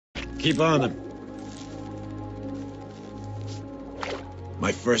Keep on him.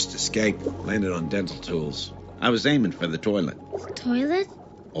 My first escape landed on dental tools. I was aiming for the toilet. Toilet?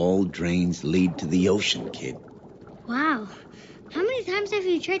 All drains lead to the ocean, kid. Wow. How many times have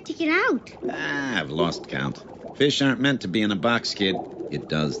you tried to get out? I've lost count. Fish aren't meant to be in a box, kid. It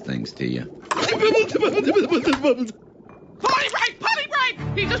does things to you. Potty break! Potty break!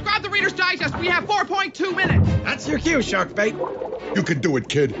 He just grabbed the Reader's Digest. We have 4.2 minutes. That's your cue, Sharkbait. You can do it,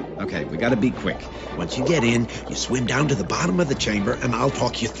 kid. Okay, we gotta be quick. Once you get in, you swim down to the bottom of the chamber, and I'll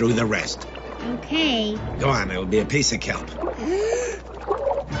talk you through the rest. Okay. Go on, it'll be a piece of kelp.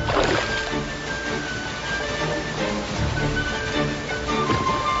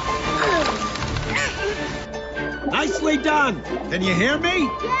 Nicely done. Can you hear me?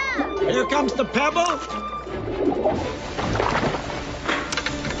 Yeah. Here comes the pebble.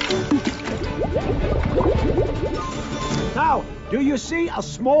 Now, do you see a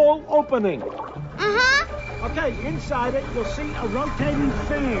small opening? Uh-huh. Okay, inside it, you'll see a rotating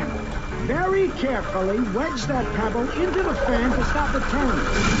fan. Very carefully wedge that pebble into the fan to stop it turning.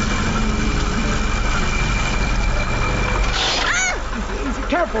 Easy,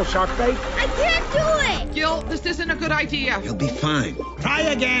 careful, Sharkbait. I can't do it. Gil, this isn't a good idea. You'll be fine. Try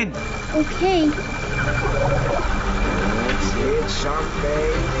again. Okay. That's it,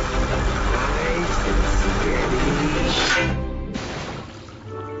 Sharkbait. Nice and steady.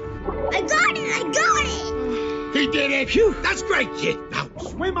 I got it. He did it. Phew, that's great, kid. Now,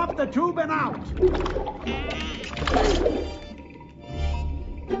 Swim up the tube and out.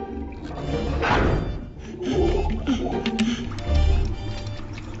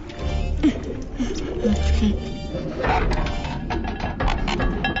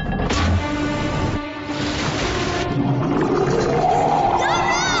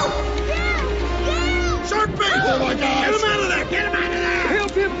 Sharkbait! Oh, my God! Get him out of there! Get him out of there!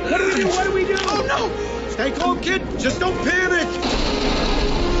 Help him! What do we do? What do we do? Oh, no! Stay calm, kid. Just don't panic.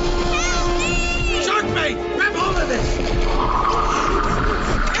 Sharkbait! Grab hold of this!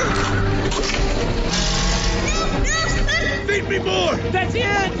 Feed me more! That's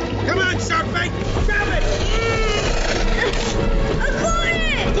it! Come on, Sharkbait! Grab it! I got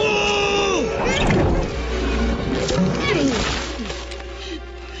it. Pull!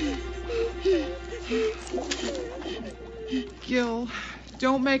 Gil,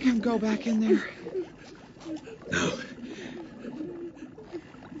 don't make him go back in there. No.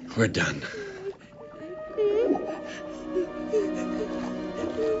 We're done.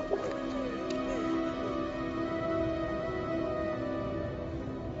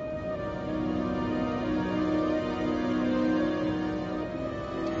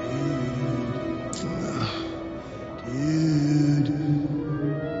 Dude.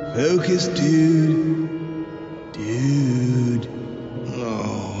 Focus, dude. Dude.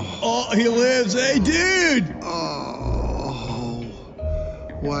 Oh, he lives. Hey, dude. Oh.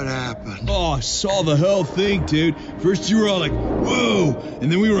 What happened? Oh, I saw the whole thing, dude. First you were all like, whoa.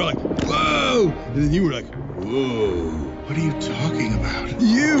 And then we were like, whoa. And then you were like, whoa. What are you talking about?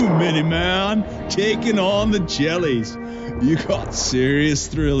 You, Mini-Man, taking on the jellies. You got serious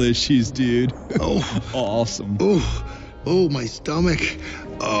thrill issues, dude. Oh. Awesome. Oh, my stomach.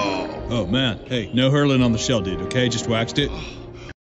 Oh. Oh, man. Hey, no hurling on the shell, dude, okay? Just waxed it.